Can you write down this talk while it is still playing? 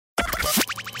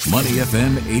Money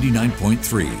FM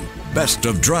 89.3, best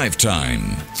of drive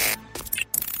time.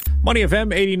 Money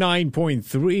FM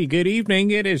 89.3. Good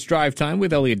evening. It is drive time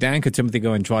with Elliot Danker, Timothy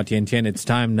Go, and Chua Tian Tian. It's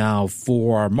time now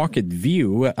for Market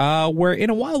View, where in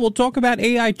a while we'll talk about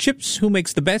AI chips, who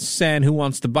makes the best and who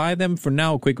wants to buy them. For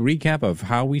now, a quick recap of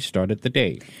how we started the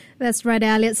day. That's right,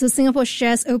 Elliot. So Singapore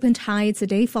shares opened higher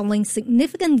today following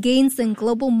significant gains in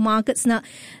global markets. Now,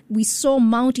 we saw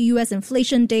Mount U.S.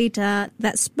 inflation data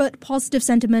that spurred positive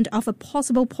sentiment of a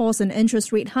possible pause in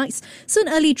interest rate hikes. So in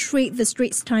early trade, the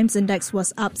Straits Times Index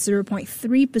was up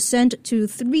 0.3% to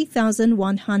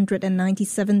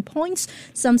 3,197 points.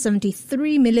 Some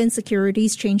 73 million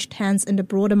securities changed hands in the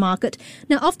broader market.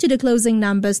 Now, after the closing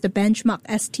numbers, the benchmark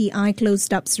STI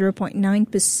closed up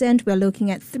 0.9%. We're looking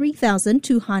at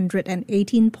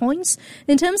 3,218 points.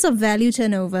 In terms of value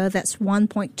turnover, that's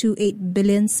 1.28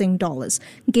 billion Sing dollars.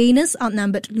 Gainers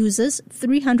outnumbered losers,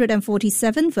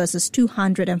 347 versus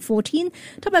 214.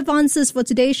 Top advances for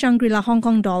today, Shangri-La Hong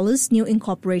Kong dollars, New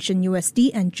Incorporation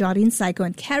USD, and Jardine Cycle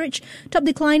and Carriage. Top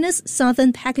decliners,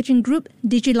 Southern Packaging Group,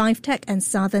 DigiLife Tech, and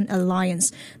Southern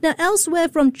Alliance. Now, elsewhere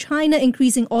from China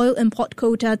increasing oil import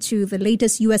quota to the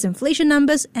latest US inflation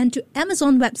numbers and to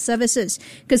Amazon Web Services,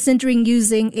 considering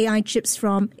using AI chips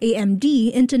from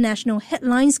AMD, international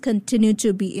headlines continue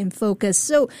to be in focus.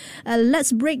 So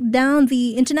let's break down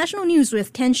the international news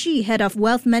with Ken Shi, Head of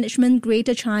Wealth Management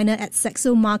Greater China at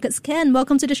Saxo Markets. Ken,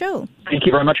 welcome to the show. Thank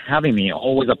you very much for having me.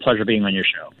 Always a pleasure being on your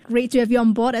show. Great to have you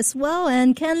on board as well.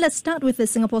 And Ken, let's start with the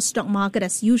Singapore stock market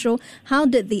as usual. How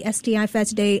did the STI fare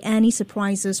today? Any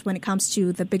surprises when it comes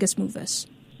to the biggest movers?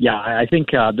 Yeah, I think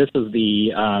this is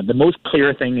the most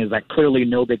clear thing is that clearly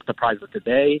no big surprises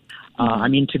today.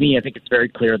 To me, I think it's very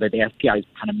clear that the SPI is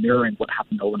kind of mirroring what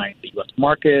happened overnight in the U.S.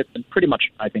 market and pretty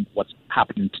much, I think, what's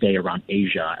happening today around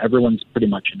Asia. Everyone's pretty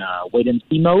much in a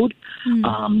wait-and-see mode.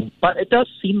 But it does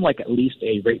seem like at least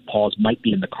a rate pause might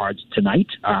be in the cards tonight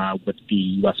with the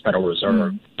U.S. Federal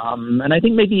Reserve. And I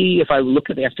think maybe if I look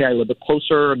at the SPI a little bit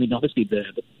closer, obviously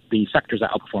the sectors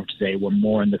that outperformed today were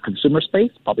more in the consumer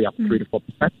space, probably up 3 to 4%.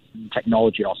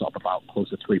 Technology also up about close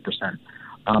to 3%.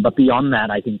 But beyond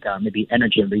that, I think maybe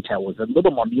energy and retail was a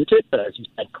little more muted. But as you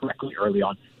said correctly early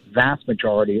on, vast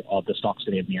majority of the stocks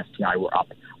today in the STI were up.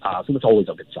 So that's always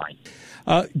a good sign.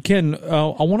 Ken,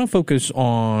 I want to focus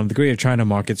on the Greater China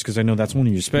markets because I know that's one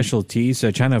of your specialties.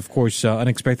 China, of course,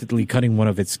 unexpectedly cutting one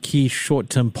of its key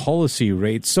short-term policy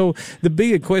rates. So the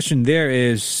bigger question there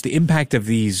is the impact of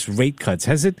these rate cuts.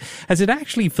 Has it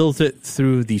actually filtered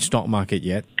through the stock market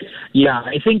yet? Yeah,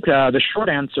 I think the short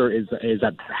answer is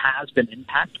that there has been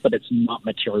impact, but it's not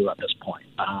material at this point.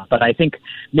 But I think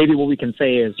maybe what we can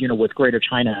say is, with Greater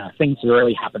China, things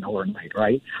rarely happen overnight,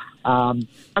 right?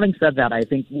 Having said that, I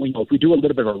think if we do a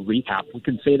little bit of a recap, we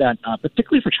can say that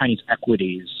particularly for Chinese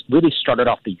equities, really started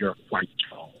off the year quite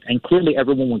strong. And clearly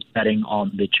everyone was betting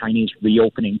on the Chinese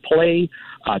reopening play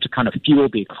to kind of fuel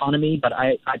the economy. But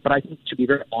I think, to be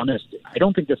very honest, I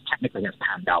don't think this technically has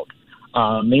panned out.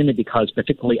 Mainly because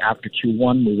particularly after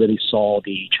Q1, we really saw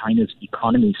the China's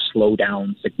economy slow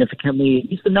down significantly.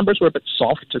 At least the numbers were a bit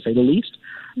soft, to say the least.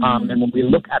 And when we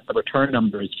look at the return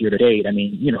numbers year to date,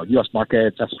 U.S.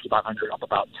 markets, S&P 500 up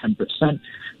about 10%,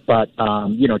 but,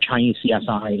 Chinese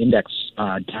CSI index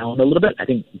down a little bit, I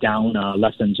think down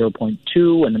less than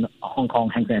 0.2, and then Hong Kong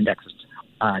Hang Seng index is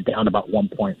down about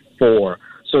 1.4.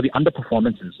 So the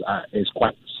underperformance is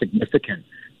quite significant.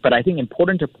 But I think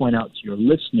important to point out to your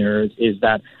listeners is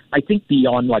that I think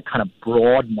beyond kind of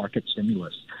broad market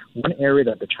stimulus, one area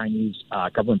that the Chinese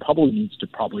government probably needs to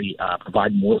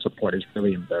provide more support is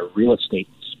really in the real estate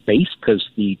space, because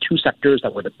the two sectors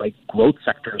that were the growth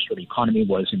sectors for the economy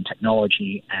was in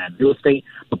technology and real estate,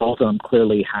 but both of them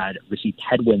clearly had received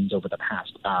headwinds over the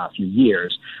past few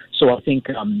years. So I think,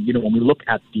 when we look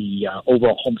at the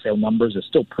overall home sale numbers, it's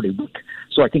still pretty weak.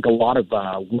 So I think a lot of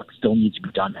work still needs to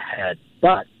be done ahead.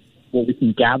 But what we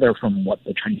can gather from what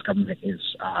the Chinese government is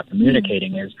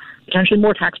communicating is potentially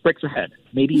more tax breaks ahead,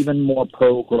 maybe even more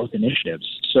pro-growth initiatives.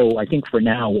 So I think for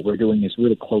now what we're doing is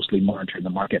really closely monitoring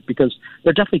the market because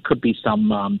there definitely could be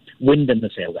some wind in the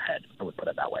sails ahead, I would put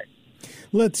it that way.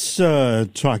 Let's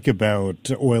talk about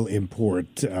oil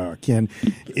import, Ken.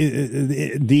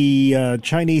 The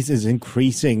Chinese is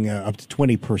increasing up to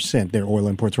 20% their oil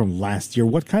imports from last year.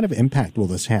 What kind of impact will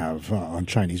this have on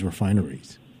Chinese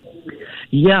refineries?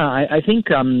 Yeah, I think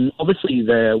obviously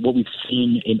what we've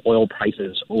seen in oil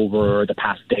prices over the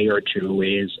past day or two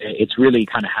is it's really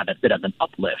kind of had a bit of an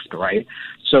uplift, right?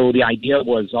 So the idea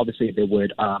was obviously they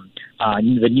would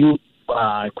the new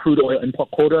crude oil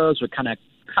import quotas would kind of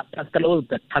that's got a little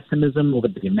bit of pessimism, a little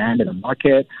bit of demand in the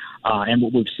market. And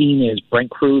what we've seen is Brent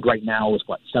crude right now is,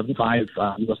 $75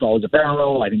 US dollars a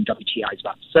barrel. I think WTI is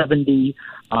about 70.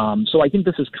 So I think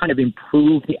this has kind of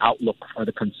improved the outlook for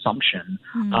the consumption,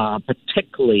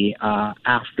 particularly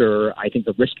after I think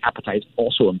the risk appetite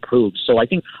also improved. So I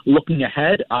think looking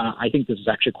ahead, I think this is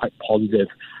actually quite positive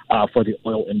for the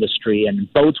oil industry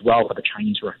and bodes well for the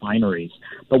Chinese refineries.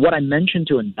 But what I mentioned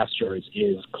to investors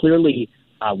is clearly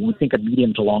when we think of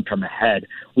medium to long term ahead,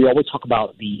 we always talk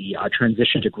about the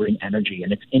transition to green energy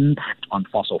and its impact on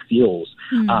fossil fuels.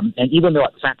 And even though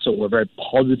at Saxo we're very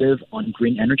positive on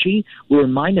green energy, we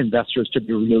remind investors to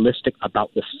be realistic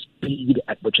about the speed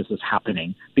at which this is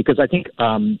happening. Because I think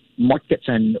markets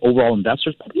and overall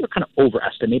investors probably are kind of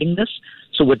overestimating this.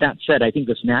 So with that said, I think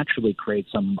this naturally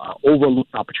creates some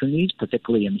overlooked opportunities,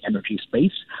 particularly in the energy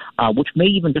space, which may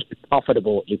even just be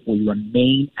profitable if we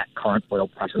remain at current oil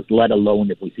prices, let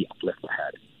alone if we see uplift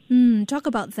ahead. Talk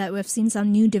about that. We've seen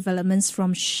some new developments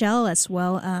from Shell as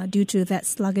well due to that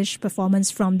sluggish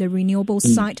performance from the renewable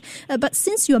side. But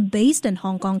since you're based in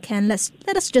Hong Kong, Ken, let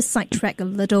us just sidetrack a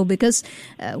little because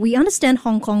we understand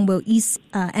Hong Kong will ease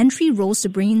entry rules to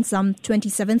bring in some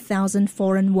 27,000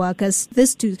 foreign workers.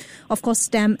 This to, of course,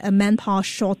 stem a manpower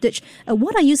shortage.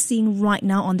 What are you seeing right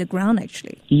now on the ground,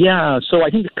 actually? Yeah, so I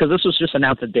think because this was just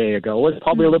announced a day ago, it's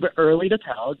probably a little bit early to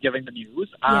tell, given the news.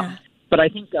 But I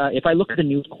think if I look at the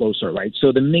news closer, right,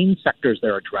 so the main sectors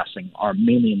they're addressing are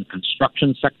mainly in the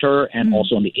construction sector and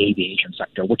also in the aviation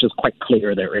sector, which is quite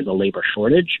clear there is a labor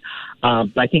shortage.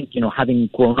 But I think, having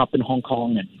grown up in Hong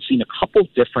Kong and seen a couple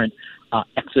different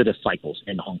exodus cycles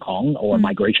in Hong Kong or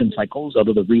migration cycles,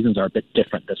 although the reasons are a bit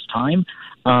different this time,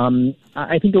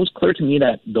 I think it was clear to me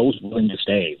that those willing to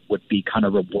stay would be kind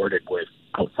of rewarded with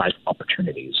outside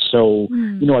opportunities. So,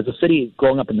 as a city,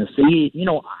 growing up in the city,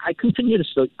 I continue to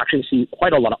still actually see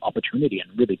quite a lot of opportunity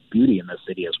and really beauty in the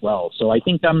city as well. So I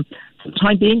think for the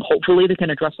time being, hopefully they can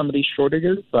address some of these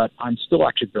shortages, but I'm still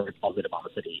actually very positive on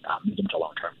the city, medium to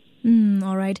long term.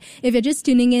 All right. If you're just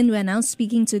tuning in, we're now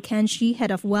speaking to Ken Shi,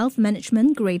 Head of Wealth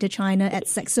Management, Greater China at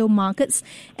Saxo Markets.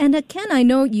 And Ken, I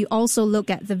know you also look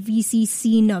at the VC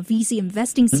scene or VC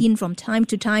investing scene from time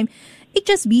to time.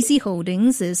 HSBC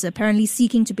Holdings is apparently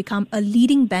seeking to become a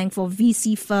leading bank for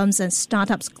VC firms and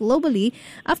startups globally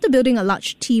after building a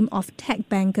large team of tech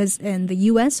bankers in the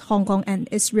US, Hong Kong, and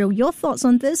Israel. Your thoughts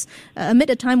on this amid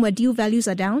a time where deal values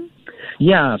are down?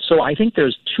 Yeah, so I think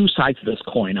there's two sides to this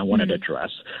coin I wanted to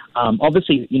address.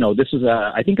 Obviously, this is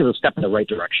I think is a step in the right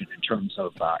direction in terms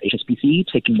of HSBC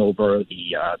taking over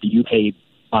the UK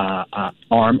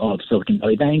arm of Silicon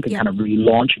Valley Bank and kind of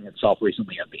relaunching itself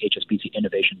recently as the HSBC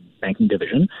Innovation Banking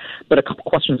Division. But a couple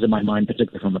questions in my mind,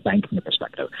 particularly from a banking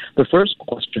perspective. The first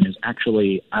question is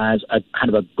actually, as a kind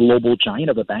of a global giant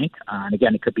of a bank, and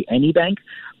again, it could be any bank,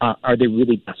 are they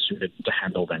really best suited to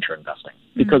handle venture investing?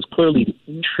 Because clearly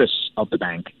the interests of the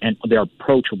bank and their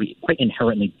approach will be quite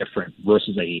inherently different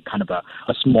versus a kind of a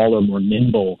smaller, more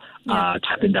nimble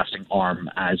type investing arm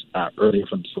as earlier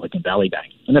from Silicon Valley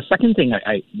Bank. And the second thing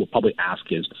I will probably ask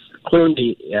is,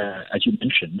 clearly, as you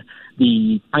mentioned,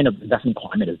 the kind of investment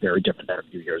climate is very different than a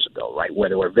few years ago, right? Where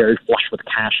they were very flush with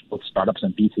cash, both startups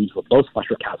and VCs were both flush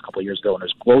with cash a couple of years ago, and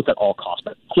there's growth at all costs.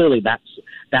 But clearly, that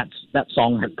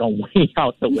song has gone way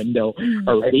out the window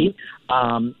already.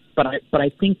 But I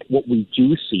think what we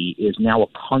do see is now a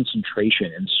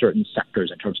concentration in certain sectors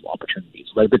in terms of opportunities.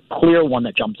 Like the clear one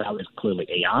that jumps out is clearly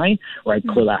AI, right?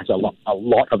 Clearly that has a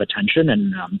lot of attention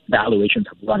and valuations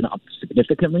have run up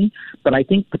significantly. But I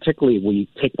think particularly if we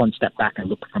take one step back and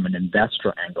look from an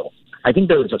investor angle, I think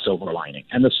there is a silver lining.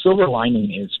 And the silver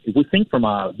lining is if we think from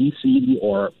a VC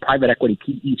or private equity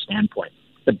PE standpoint,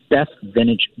 the best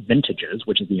vintages,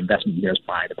 which is the investment years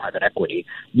by the private equity,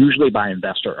 usually by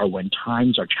investor, are when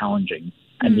times are challenging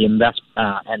and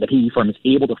the PE firm is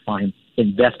able to find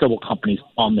investable companies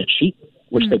on the cheap,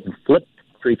 which they can flip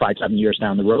 3, 5, 7 years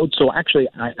down the road. So actually,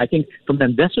 I think from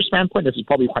an investor standpoint, this is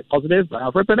probably quite positive.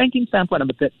 From a banking standpoint, I'm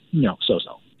a bit,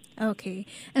 so-so. Okay.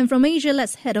 And from Asia,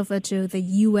 let's head over to the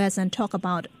US and talk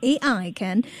about AI,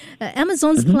 Ken.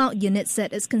 Amazon's cloud unit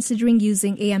said it's considering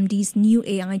using AMD's new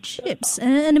AI chips.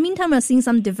 In the meantime, we're seeing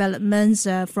some developments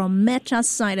from Meta's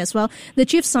side as well. The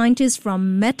chief scientist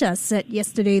from Meta said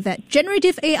yesterday that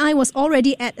generative AI was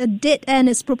already at a dead end.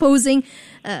 Is proposing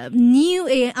new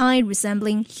AI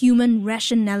resembling human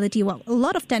rationality. Well, a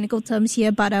lot of technical terms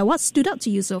here, but what stood out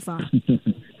to you so far?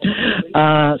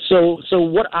 So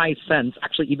what I sense,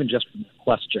 actually, even just from the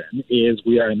question, is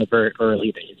we are in the very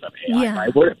early days of AI.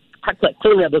 Right? We're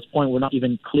clearly at this point, we're not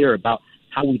even clear about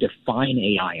how we define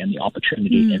AI and the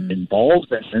opportunity it involves.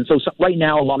 And so right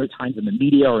now, a lot of times in the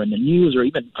media or in the news or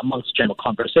even amongst general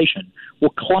conversation, we're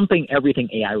clumping everything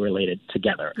AI-related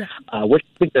together, which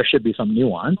I think there should be some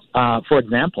nuance. For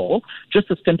example,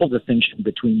 just a simple distinction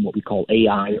between what we call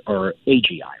AI or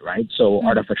AGI, right? So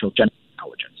artificial general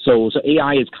intelligence. So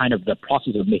AI is kind of the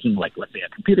process of making, like, let's say, a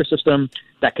computer system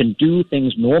that can do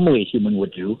things normally a human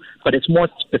would do, but it's more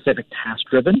specific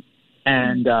task-driven.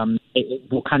 And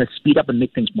it will kind of speed up and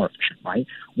make things more efficient, right?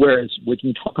 Whereas when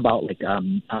you talk about like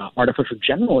artificial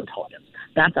general intelligence,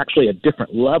 that's actually a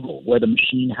different level where the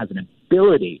machine has an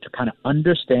ability to kind of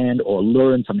understand or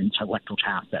learn some intellectual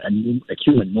tasks that a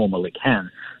human normally can.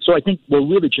 So I think we're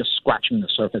really just scratching the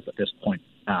surface at this point.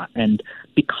 And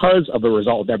because of the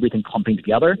result of everything clumping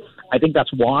together, I think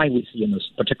that's why we see in this,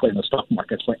 particularly in the stock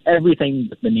markets, where everything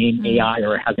with the name AI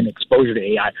or has an exposure to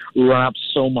AI run up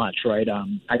so much, right?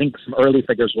 I think some early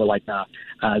figures were like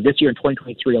this year in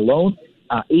 2023 alone,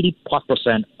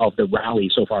 80+% of the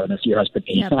rally so far in this year has been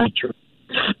AI.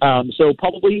 So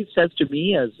probably says to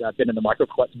me, as I've been in the market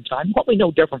for quite some time, probably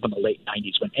no different from the late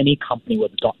 90s when any company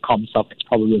with a .com suffix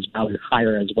probably was valued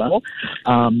higher as well.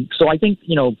 So I think,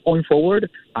 going forward,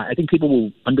 I think people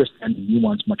will understand the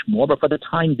nuance much more. But for the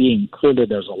time being, clearly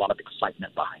there's a lot of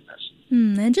excitement behind this.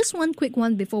 And just one quick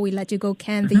one before we let you go,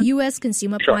 Ken. The U.S.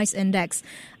 Consumer Price Index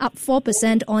up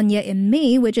 4% on year in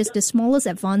May, which is the smallest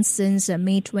advance since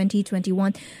May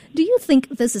 2021. Do you think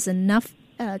this is enough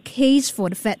case for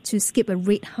the Fed to skip a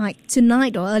rate hike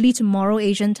tonight or early tomorrow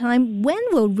Asian time? When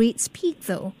will rates peak,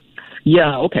 though?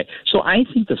 Yeah, okay. So I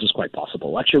think this is quite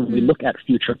possible. Actually, when we look at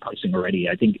future pricing already,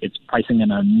 I think it's pricing in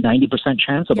a 90%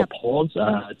 chance of a pause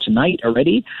tonight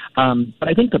already. But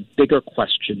I think the bigger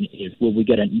question is, will we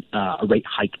get a rate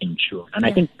hike in June? And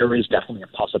I think there is definitely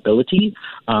a possibility.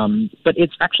 But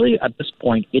it's actually, at this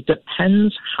point, it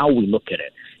depends how we look at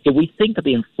it. If we think that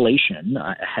the inflation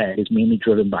ahead is mainly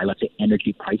driven by, let's say,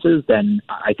 energy prices, then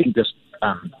I think this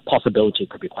possibility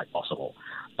could be quite possible.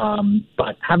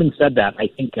 But having said that, I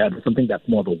think it's something that's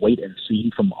more of a wait and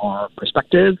see from our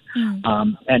perspective.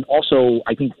 And also,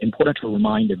 I think important to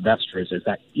remind investors is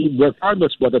that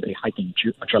regardless whether they hike in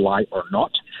July or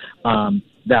not,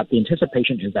 that the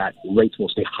anticipation is that rates will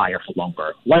stay higher for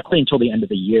longer, likely until the end of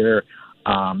the year,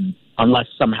 unless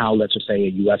somehow, let's just say,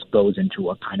 the U.S. goes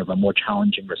into a kind of a more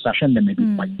challenging recession, then maybe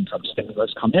might see some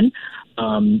stimulus come in.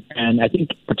 And I think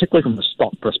particularly from the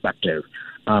stock perspective,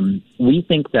 we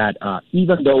think that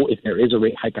even though if there is a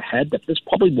rate hike ahead, that this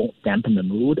probably won't dampen the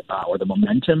mood or the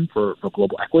momentum for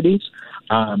global equities.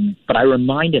 But I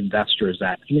remind investors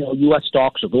that, U.S.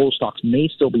 stocks or global stocks may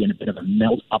still be in a bit of a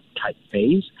melt-up type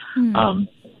phase.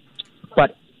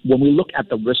 But when we look at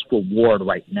the risk reward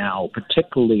right now,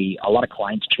 particularly a lot of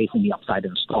clients chasing the upside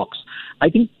in stocks, I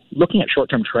think looking at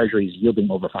short-term treasuries yielding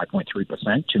over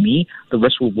 5.3%, to me, the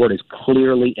risk reward is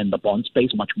clearly in the bond space,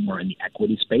 much more in the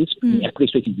equity space. The equity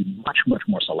space can be much, much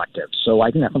more selective. So I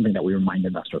think that's something that we remind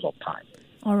investors all the time.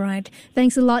 All right.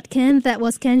 Thanks a lot, Ken. That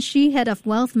was Ken Shi, Head of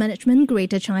Wealth Management,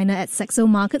 Greater China at Saxo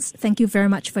Markets. Thank you very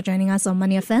much for joining us on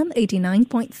Money FM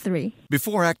 89.3.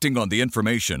 Before acting on the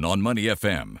information on Money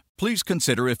FM, please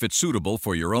consider if it's suitable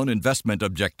for your own investment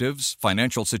objectives,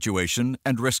 financial situation,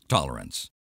 and risk tolerance.